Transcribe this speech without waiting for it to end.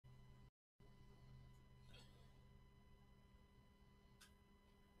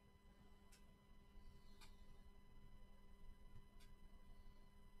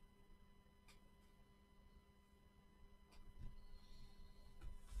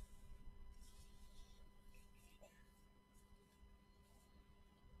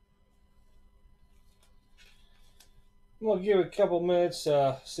I'm gonna give it a couple minutes,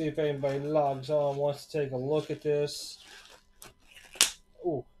 see if anybody logs on, wants to take a look at this.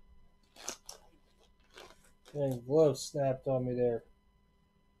 Ooh, dang, glove snapped on me there.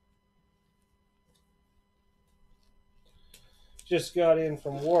 Just got in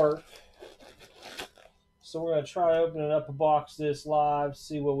from work, so we're gonna try opening up a box of this live,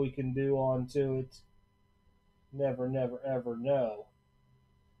 see what we can do onto it. Never, never, ever know.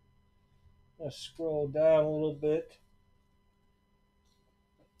 Let's scroll down a little bit.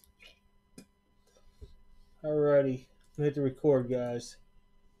 Alrighty, hit the record, guys.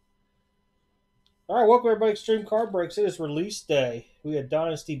 All right, welcome everybody. Extreme Card Breaks. It is release day. We had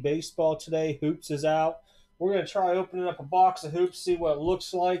Dynasty Baseball today. Hoops is out. We're gonna try opening up a box of hoops, see what it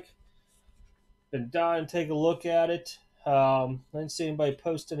looks like. Been dying to take a look at it. I didn't see anybody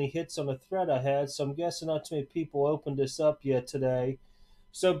post any hits on the thread I had, so I'm guessing not too many people opened this up yet today.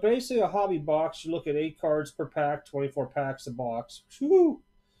 So basically, a hobby box. You look at 8 cards per pack, 24 packs a box. Whew.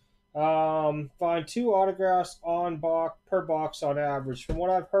 Find 2 autographs on box per box on average. From what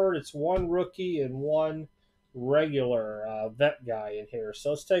I've heard, it's 1 rookie and 1 regular vet guy in here.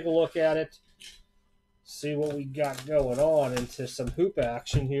 So let's take a look at it, see what we got going on into some hoop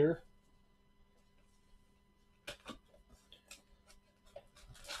action here.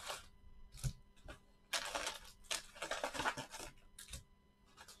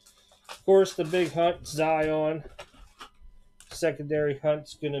 Of course, the big hunt, Zion. Secondary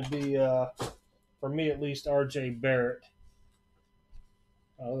hunt's going to be, for me at least, RJ Barrett.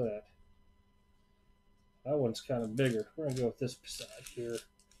 Oh, look at that. That one's kind of bigger. We're going to go with this side here.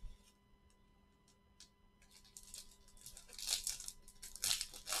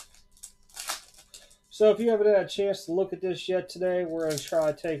 So if you haven't had a chance to look at this yet today, we're going to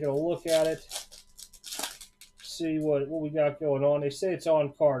try taking a look at it, see what we got going on. They say it's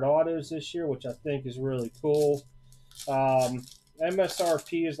on card autos this year, which I think is really cool.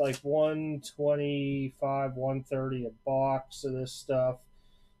 MSRP is like 125, 130 a box of this stuff.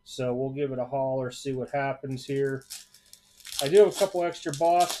 So we'll give it a holler, see what happens here. I do have a couple extra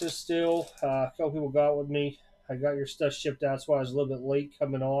boxes still. A couple people got with me. I got your stuff shipped out, so I was a little bit late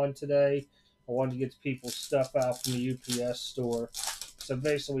coming on today. I wanted to get people's stuff out from the UPS store. So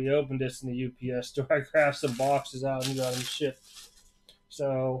basically, we opened this in the UPS store. I grabbed some boxes out and got them shipped.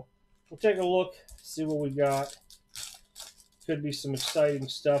 So we'll take a look, see what we got. Could be some exciting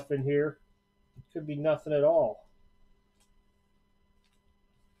stuff in here. Could be nothing at all.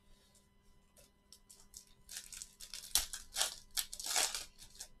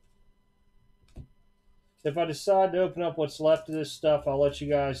 If I decide to open up what's left of this stuff, I'll let you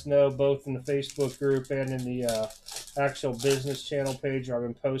guys know both in the Facebook group and in the actual business channel page where I've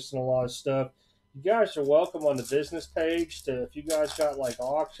been posting a lot of stuff. You guys are welcome on the business page to, if you guys got like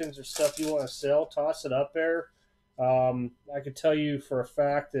auctions or stuff you want to sell, toss it up there. I can tell you for a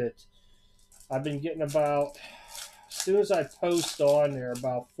fact that I've been getting about, as soon as I post on there,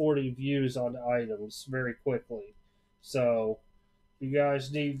 about 40 views on the items very quickly. So you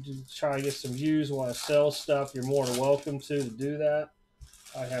guys need to try and get some views, want to sell stuff, you're more than welcome to do that.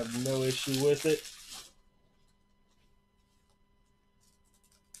 I have no issue with it.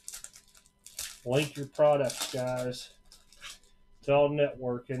 Link your products, guys. It's all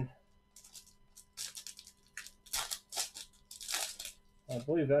networking. I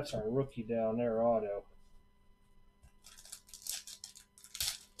believe that's our rookie down there, auto.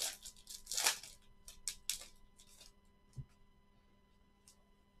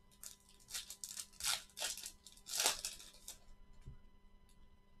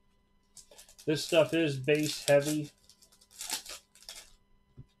 This stuff is base heavy.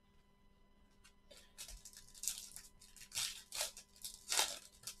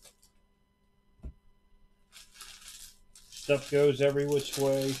 Stuff goes every which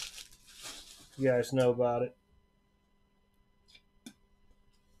way. You guys know about it.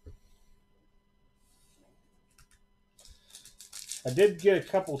 I did get a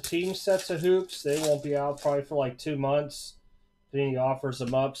couple team sets of hoops. They won't be out probably for like 2 months. Then he offers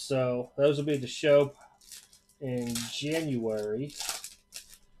them up. So those will be the show in January.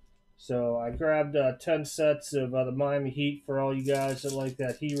 So I grabbed 10 sets of the Miami Heat for all you guys that like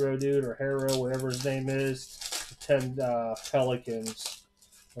that Hero dude or Hero, whatever his name is. 10 Pelicans.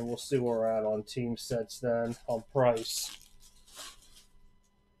 And we'll see where we're at on team sets then on price.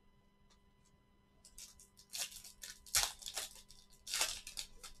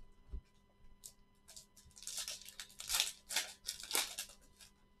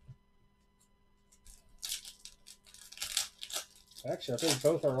 Actually, I think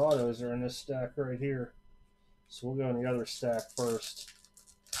both our autos are in this stack right here. So we'll go in the other stack first.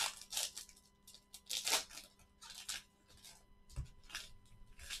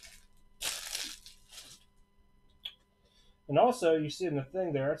 And also, you see in the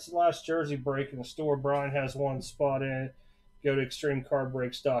thing there, it's the last jersey break in the store. Brian has one spot in it. Go to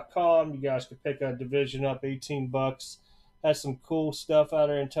extremecardbreaks.com. You guys can pick a division up, $18. Has some cool stuff out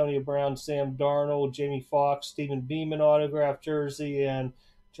there. Antonio Brown, Sam Darnold, Jamie Foxx, Stephen Beeman autographed jersey, and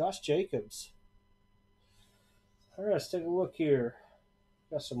Josh Jacobs. All right, let's take a look here.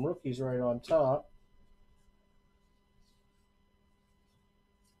 Got some rookies right on top.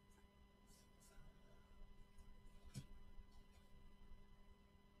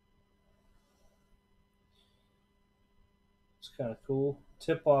 It's kind of cool.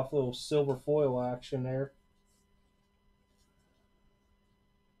 Tip off little silver foil action there.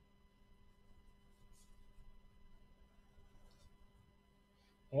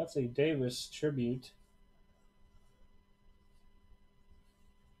 Anthony Davis tribute.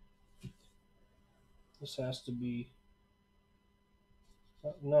 This has to be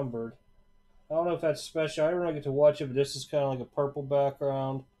numbered. I don't know if that's special. I don't really get to watch it, but this is kind of like a purple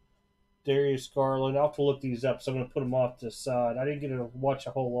background. Darius Garland. I'll have to look these up, so I'm going to put them off to the side. I didn't get to watch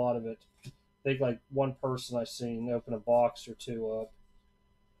a whole lot of it. I think like one person I seen open a box or two up.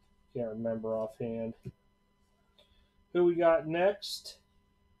 Can't remember offhand. Who we got next?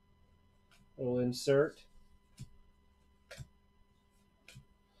 Little insert.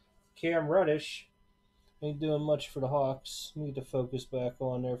 Cam Reddish. Ain't doing much for the Hawks. Need to focus back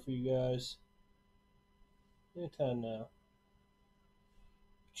on there for you guys. Anytime now.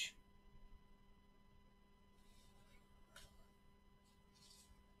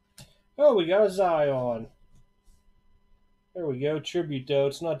 Oh, we got a Zion. There we go. Tribute, though.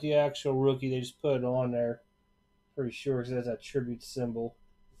 It's not the actual rookie. They just put it on there. Pretty sure because it has that tribute symbol.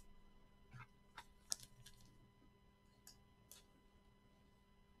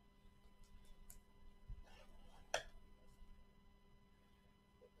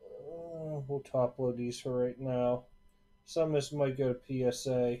 We'll top load these for right now. Some of this might go to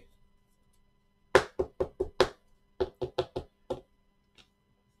PSA.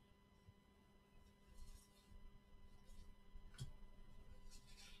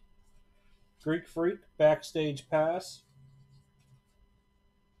 Greek Freak, backstage pass.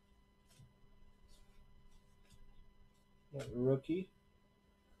 Rookie.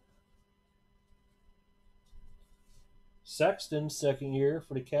 Sexton, second year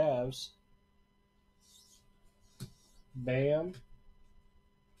for the Cavs. Bam.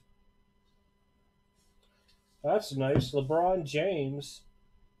 That's nice. LeBron James.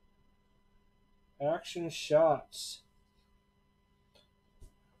 Action shots.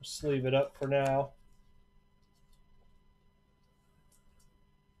 Let's leave it up for now.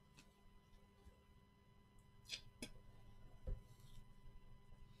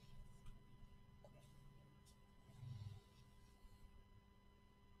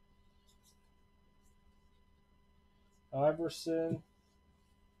 Iverson.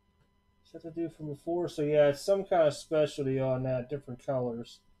 What's that to do from before? So yeah, it's some kind of specialty on that, different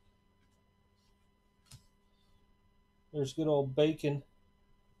colors. There's good old Bacon.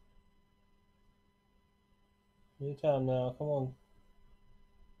 Anytime now, come on.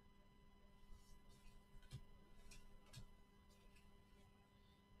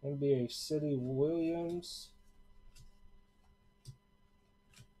 NBA City Williams.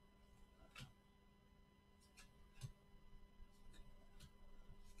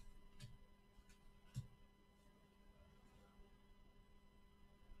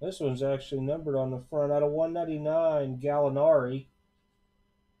 This one's actually numbered on the front. Out of 199, Gallinari.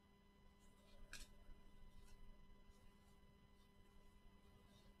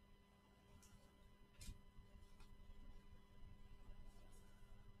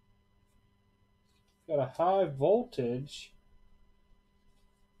 Got a high voltage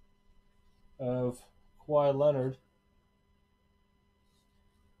of Kawhi Leonard.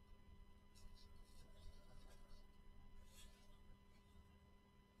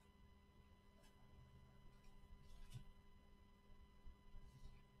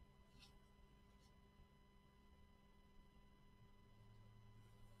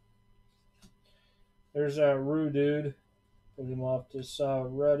 There's a Rue dude. Put him off this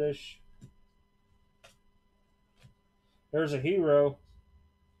Reddish. There's a Hero.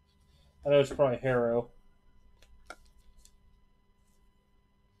 I know it's probably Harrow.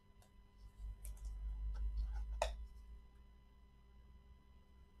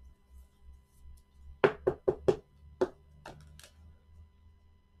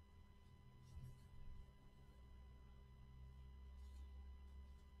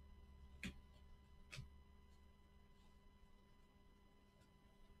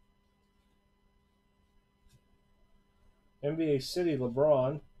 NBA City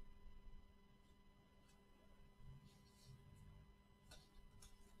LeBron.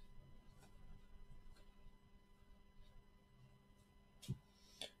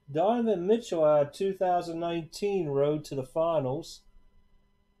 Donovan Mitchell out of 2019 road to the finals.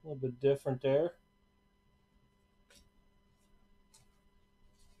 A little bit different there.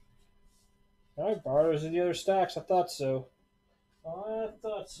 All right, Bartles in the other stacks. I thought so.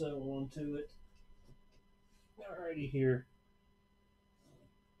 Onto it. Alrighty here.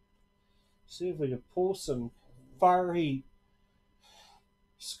 See if we can pull some fire heat.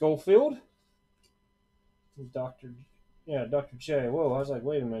 Schofield. Dr. J. Whoa, I was like,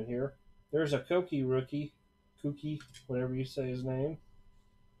 wait a minute here. There's a Koki rookie. Kookie, whatever you say his name.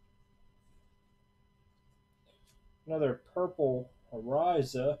 Another purple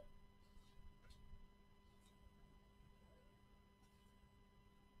Ariza.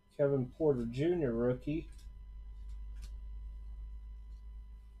 Kevin Porter Jr. rookie.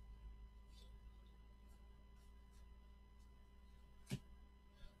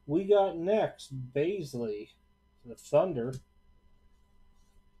 We got next Baisley, the Thunder.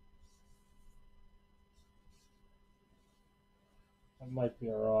 That might be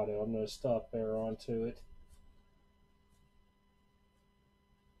our auto. I'm going to stop there onto it.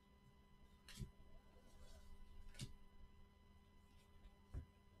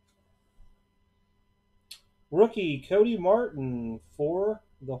 Rookie Cody Martin for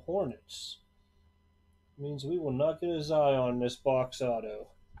the Hornets. Means we will not get his eye on this box auto.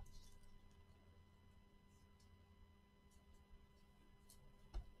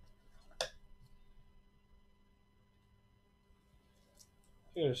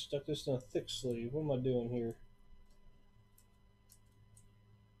 Here, stuck this in a thick sleeve. What am I doing here?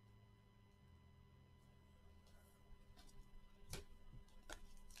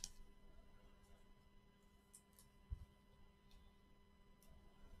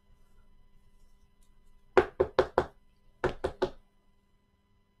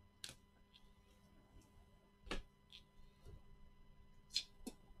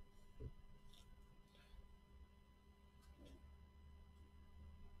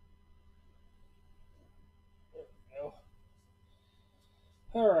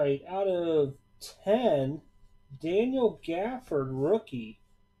 All right, out of 10, Daniel Gafford, rookie.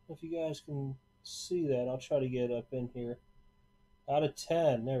 If you guys can see that, I'll try to get it up in here. Out of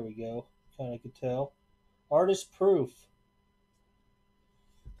 10, there we go. Kind of could tell. Artist proof.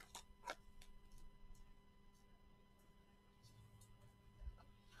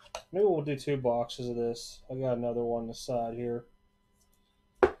 Maybe we'll do 2 boxes of this. I got another one on the side here.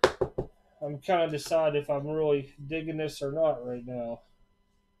 I'm kind of deciding if I'm really digging this or not right now.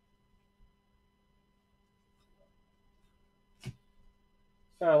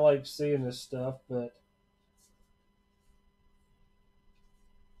 Kind of like seeing this stuff, but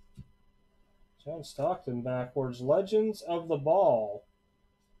John Stockton backwards. Legends of the Ball.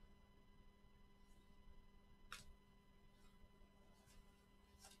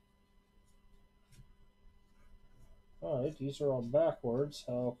 Alright, these are all backwards.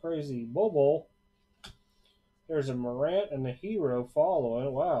 How crazy. Bobo. There's a Morant and a Hero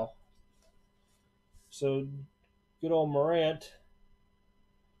following. Wow. So, good old Morant.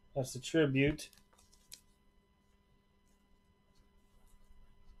 That's the tribute.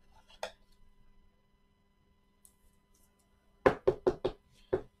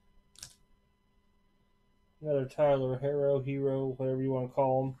 Another Tyler Hero, whatever you want to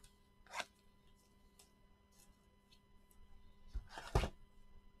call him.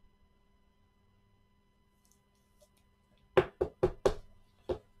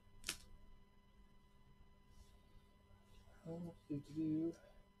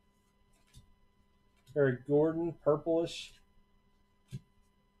 Eric Gordon, purplish.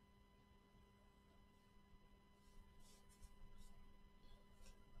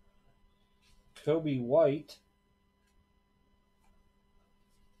 Kobe White.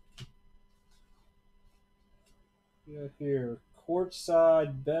 Yeah, here,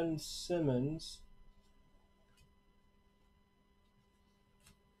 courtside Ben Simmons.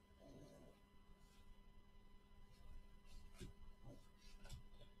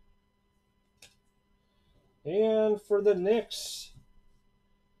 And for the Knicks,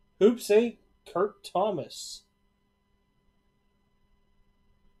 Hoops 8, Kurt Thomas.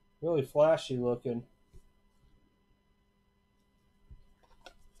 Really flashy looking.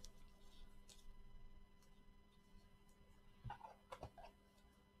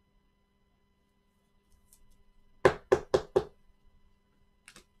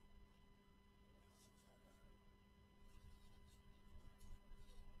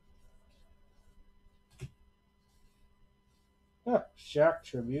 Shaq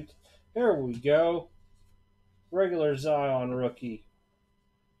tribute. There we go. Regular Zion rookie.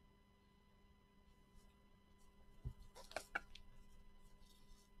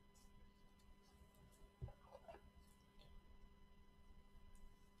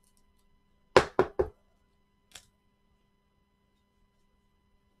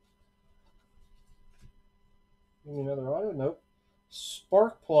 Give me another auto. Nope.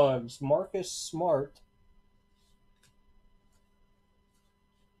 Spark plugs. Marcus Smart.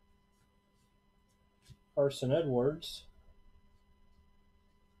 Carson Edwards.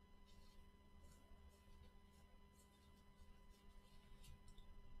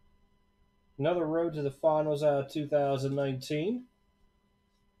 Another road to the finals out of 2019.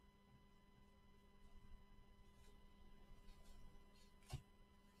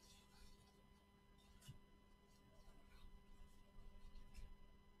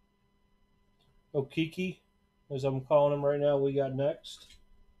 Okiki, as I'm calling him right now, we got next.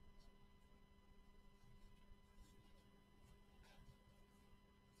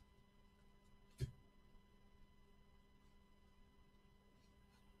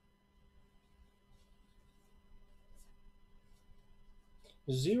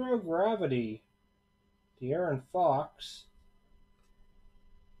 Zero Gravity. De'Aaron Fox.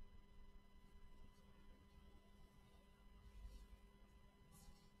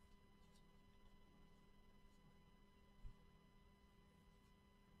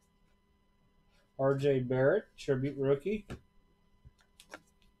 R.J. Barrett, tribute rookie.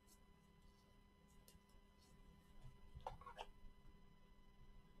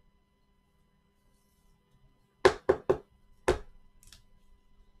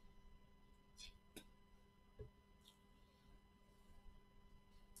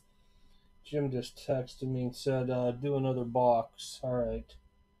 Jim just texted me and said, do another box. All right.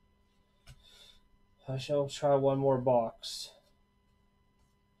 I shall try one more box.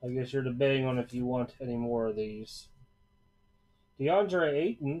 I guess you're debating on if you want any more of these. DeAndre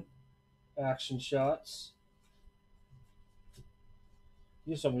Ayton, action shots.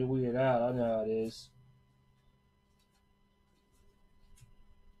 You just want me to weed it out. I know how it is.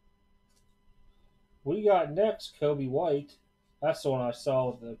 We got next Kobe White. That's the one I saw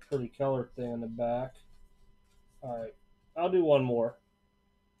with the pretty color thing in the back. All right. I'll do one more.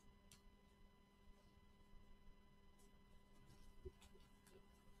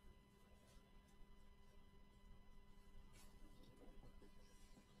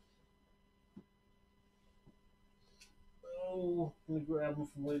 Oh, let me grab them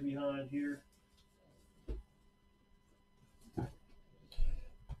from way behind here. All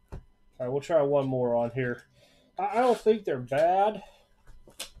right, we'll try one more on here. I don't think they're bad.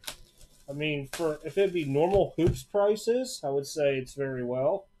 I mean, for if it'd be normal hoops prices, I would say it's very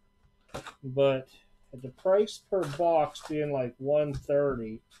well. But at the price per box being like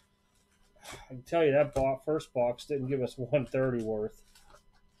 130, I can tell you that first box didn't give us 130 worth.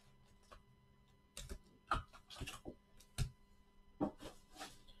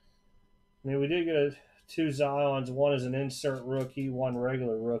 I mean, we did get two Zions. One is an insert rookie, one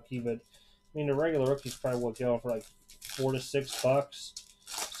regular rookie. But I mean, the regular rookie's probably what going for like $4 to $6.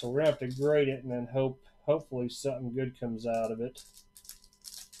 So we're gonna have to grade it and then hopefully something good comes out of it.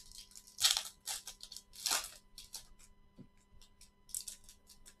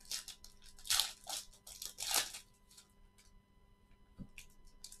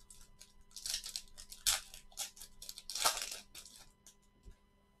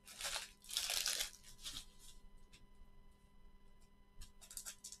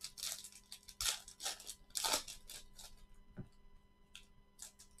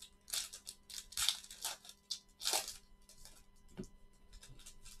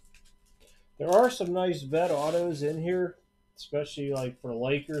 There are some nice vet autos in here, especially like for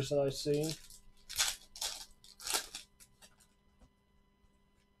Lakers that I've seen.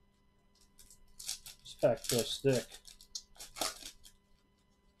 This pack's still stick.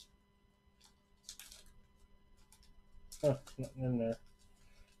 Huh, nothing in there.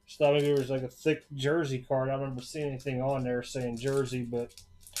 Just thought maybe there was like a thick jersey card. I don't remember seeing anything on there saying jersey, but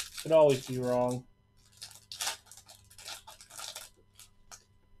could always be wrong.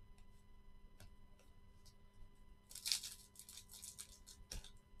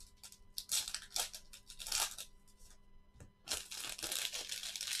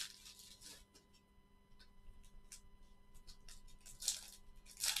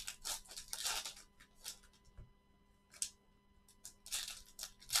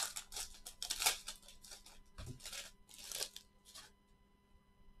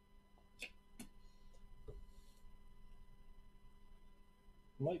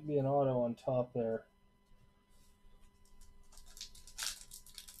 Might be an auto on top there.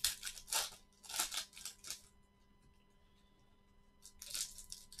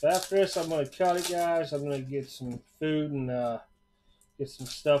 After this, I'm going to cut it, guys. I'm going to get some food and get some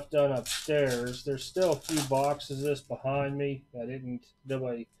stuff done upstairs. There's still a few boxes of this behind me.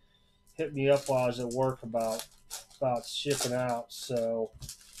 Nobody hit me up while I was at work about shipping out. So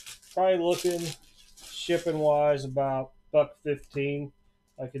probably shipping wise, about $1.15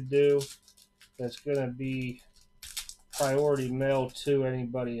 I could do. That's gonna be priority mail to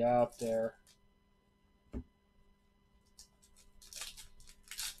anybody out there.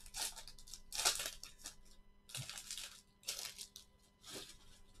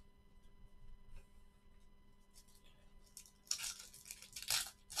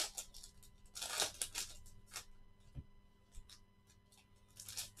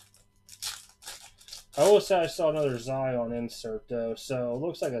 I will say I saw another Zion insert though, so it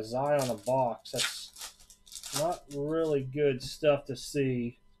looks like a Zion a box. That's not really good stuff to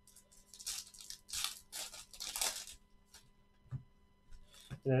see.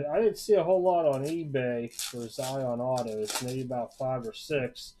 And I didn't see a whole lot on eBay for Zion autos, maybe about 5 or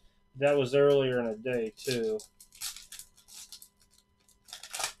 6. That was earlier in the day too.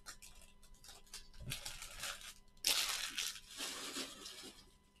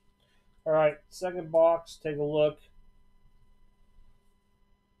 All right, second box, take a look.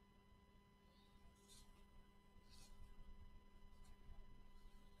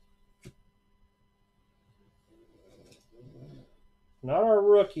 Not our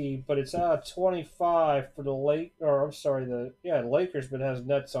rookie, but it's out of 25 for the Lakers, but it has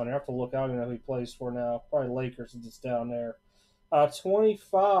Nets on it. I have to look. I don't know who he plays for now. Probably Lakers since it's down there.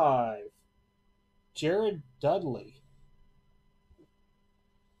 25, Jared Dudley.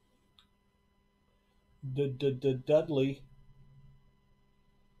 Dudley.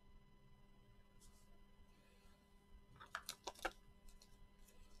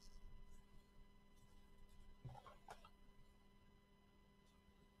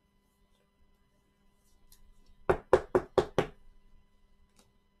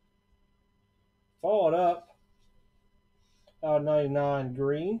 Followed up, out of 99,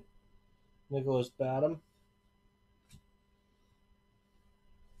 Green, Nicholas Batum.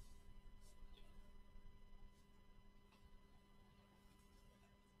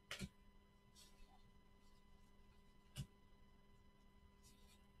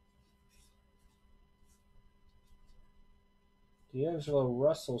 D'Angelo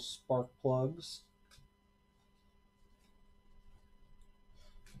Russell spark plugs.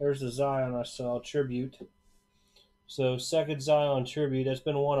 There's the Zion I saw, tribute. So second Zion tribute. That's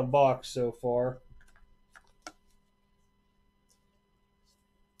been one a box so far.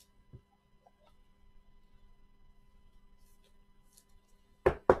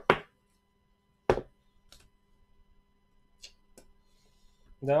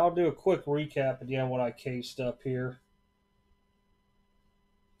 Now I'll do a quick recap again what I cased up here.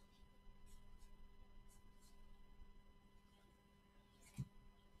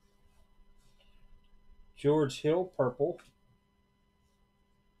 George Hill, purple.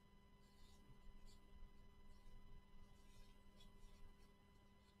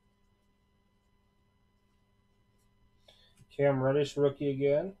 Cam Reddish, rookie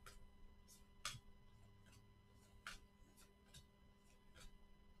again.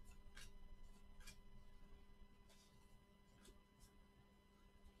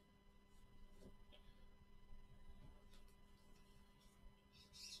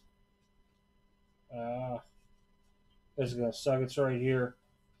 This is going to suck. It's right here.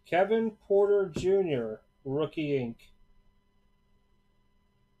 Kevin Porter Jr., rookie ink.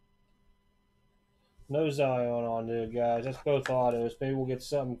 No Zion on there, guys. That's both autos. Maybe we'll get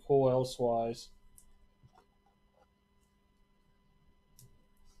something cool elsewise.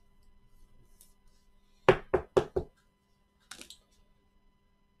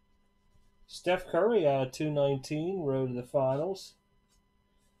 Steph Curry out of 219, road to the finals.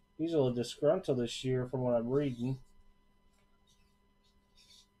 He's a little disgruntled this year from what I'm reading.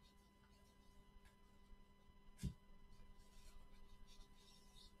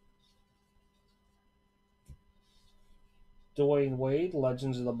 Dwayne Wade,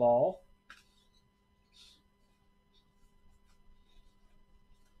 Legends of the Ball.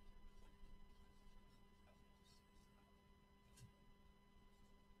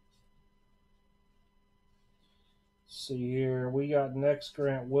 See here, we got next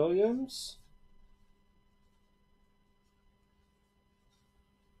Grant Williams.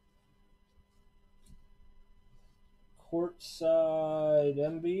 Courtside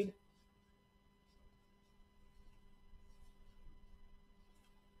Embiid.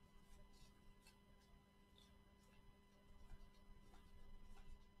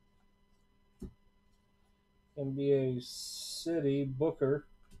 NBA City Booker.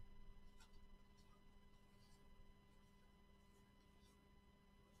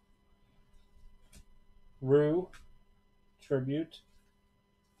 Rue tribute.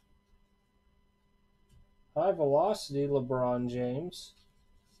 High velocity LeBron James.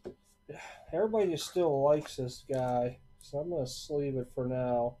 Everybody just still likes this guy, so I'm going to sleeve it for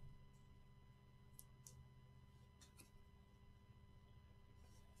now.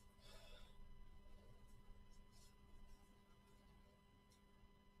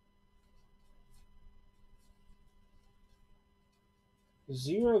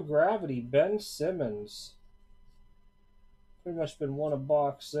 Zero Gravity, Ben Simmons. Pretty much been won a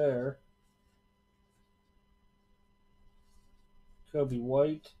box there. Kobe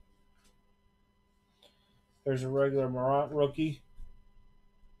White. There's a regular Morant rookie.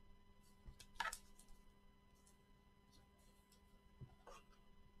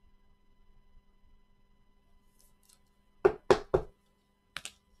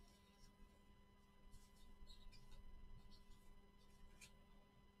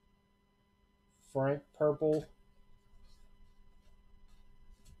 Frank purple.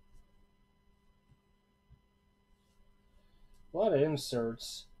 A lot of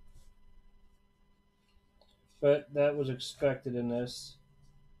inserts. But that was expected in this.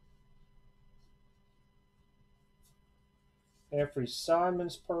 Anfernee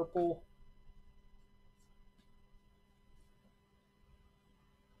Simons purple.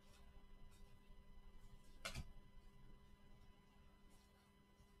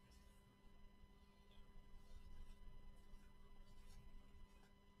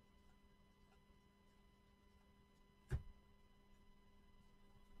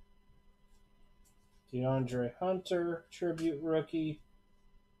 DeAndre Hunter, tribute rookie.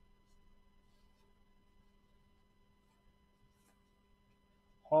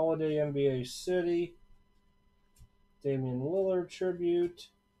 Holiday NBA City. Damian Lillard tribute.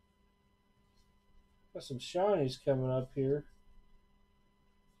 Got some shinies coming up here.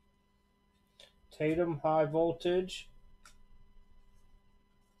 Tatum high voltage.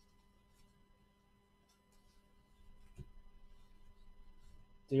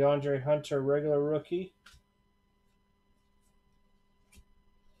 DeAndre Hunter regular rookie.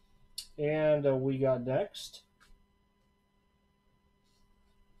 And we got next.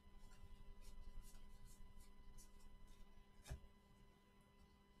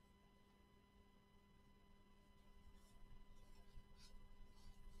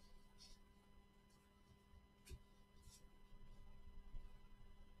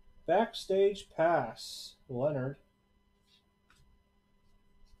 Backstage pass. Leonard.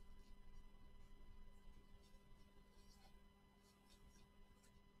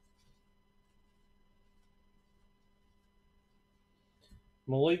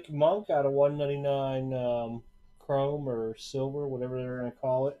 Malik Monk out of 199 chrome or silver, whatever they're going to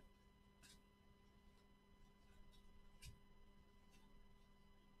call it.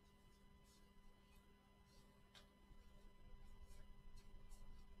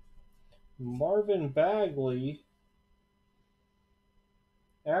 Marvin Bagley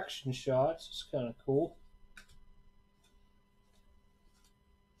action shots. It's kind of cool.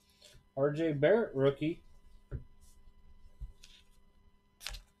 RJ Barrett rookie.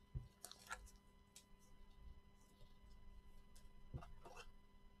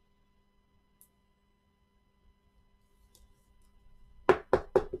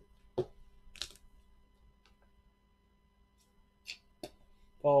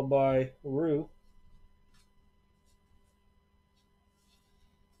 Followed by Rue.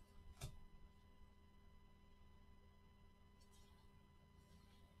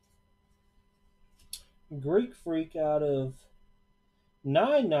 Greek Freak out of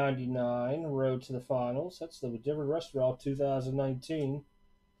 999 road to the finals. That's the different restaurant 2019.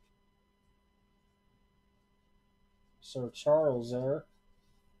 Sir Charles there.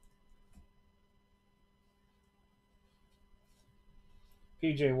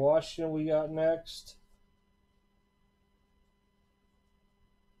 PJ Washington we got next.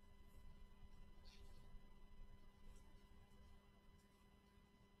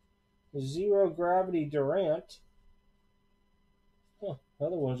 Zero Gravity Durant. Huh,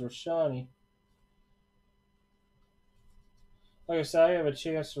 other ones were shiny. Like I said, I have a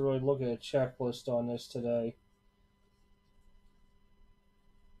chance to really look at a checklist on this today.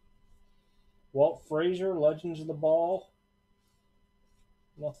 Walt Frazier, Legends of the Ball.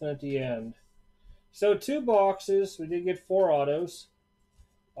 Nothing at the end. So 2 boxes. We did get 4 autos.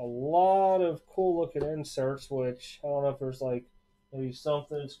 A lot of cool looking inserts, which I don't know if there's like maybe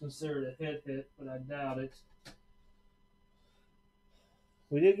something that's considered a hit, but I doubt it.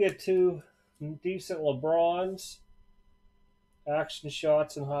 We did get 2 decent LeBrons. Action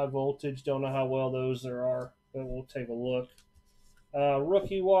shots and high voltage. Don't know how well those there are, but we'll take a look.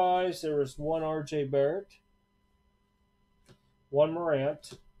 Rookie wise, there was 1 RJ Barrett, 1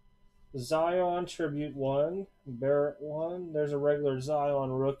 Morant, Zion tribute 1, Barrett 1. There's a regular Zion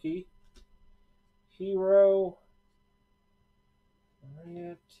rookie. hero.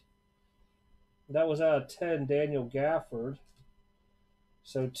 That was out of 10, Daniel Gafford.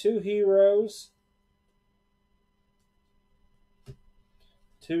 So 2 heroes.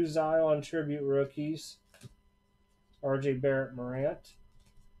 2 Zion tribute rookies. RJ Barrett Morant.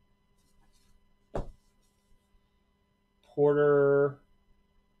 Porter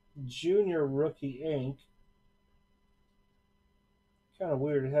Junior rookie ink. Kind of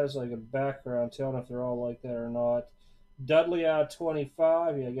weird. It has like a background. I don't know if they're all like that or not. Dudley out of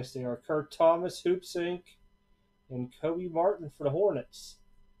 25. Yeah, I guess they are. Kurt Thomas, Hoops Inc. And Kobe Martin for the Hornets.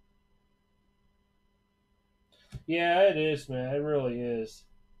 Yeah, it is, man. It really is.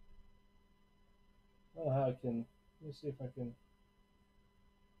 I don't know how I can. Let me see if I can.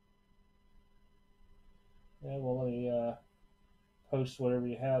 Yeah, well, let me post whatever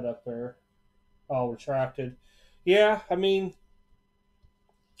you had up there. Oh, retracted. Yeah, I mean,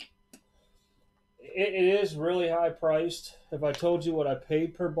 it is really high priced. If I told you what I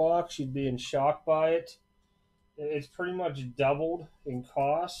paid per box, you'd be in shock by it. It's pretty much doubled in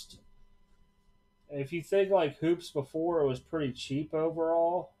cost. If you think like hoops before, it was pretty cheap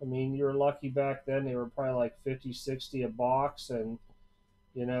overall. I mean, you were lucky back then. They were probably like 50, 60 a box. And,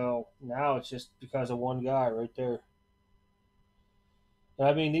 now it's just because of one guy right there. And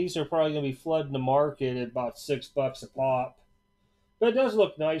I mean, these are probably going to be flooding the market at about $6 a pop. But it does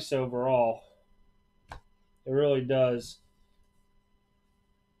look nice overall. It really does.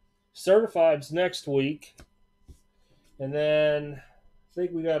 Certified's next week. And then I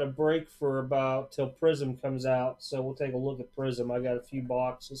think we got a break for about till Prism comes out. So we'll take a look at Prism. I got a few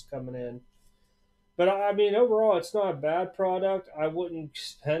boxes coming in. But I mean, overall, it's not a bad product. I wouldn't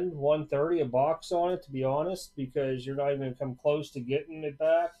spend $130 a box on it, to be honest, because you're not even going to come close to getting it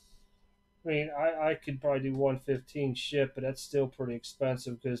back. I mean, I could probably do $115 ship, but that's still pretty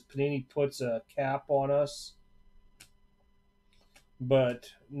expensive because Panini puts a cap on us. But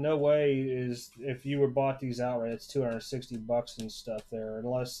no way is if you were bought these outright, it's $260 and stuff there,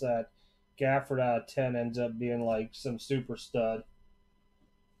 unless that Gafford out of 10 ends up being like some super stud.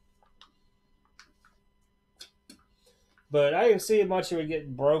 But I didn't see much of it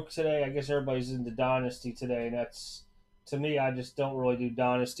getting broke today. I guess everybody's into Dynasty today, and that's, to me, I just don't really do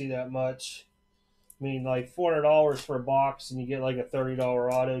Dynasty that much. I mean, like $400 for a box, and you get like a $30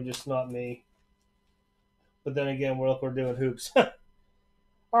 auto, just not me. But then again, we're doing hoops.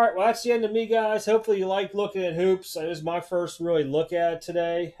 All right, well, that's the end of me, guys. Hopefully you liked looking at hoops. It was my first really look at it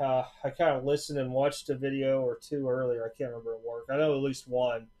today. I kind of listened and watched a video or two earlier. I can't remember at work. I know at least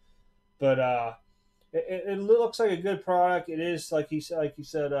one. But it looks like a good product. It is, like you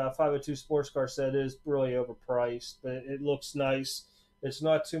said, 502 Sports Car said, it is really overpriced. But it looks nice. It's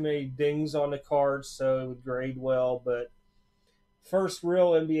not too many dings on the cards, so it would grade well. But first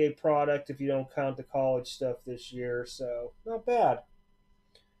real NBA product if you don't count the college stuff this year. So not bad.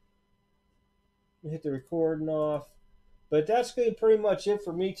 Hit the recording off. But that's going to be pretty much it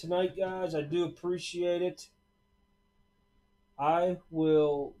for me tonight, guys. I do appreciate it. I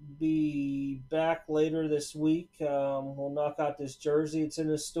will be back later this week. We'll knock out this jersey. It's in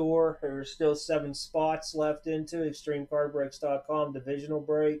the store. There's still 7 spots left into ExtremeCardBreaks.com divisional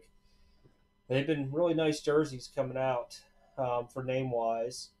break. They've been really nice jerseys coming out for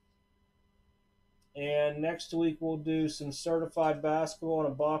name-wise. And next week we'll do some certified basketball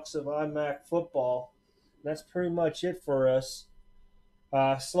and a box of iMac football. That's pretty much it for us.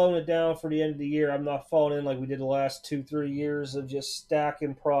 Slowing it down for the end of the year. I'm not falling in like we did the last 2-3 years of just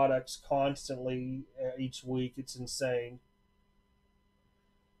stacking products constantly each week. It's insane.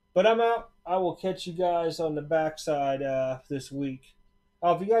 But I'm out. I will catch you guys on the backside this week.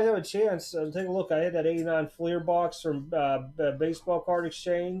 If you guys have a chance, take a look. I had that 89 Fleer box from Baseball Card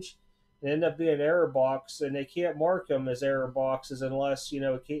Exchange. It ended up being an error box, and they can't mark them as error boxes unless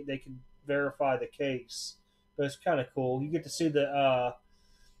they can verify the case. But it's kind of cool. You get to see the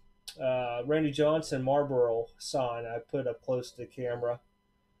Randy Johnson Marlboro sign I put up close to the camera.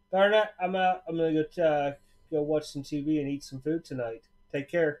 But other than that, I'm out. I'm gonna go watch some TV and eat some food tonight. Take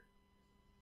care.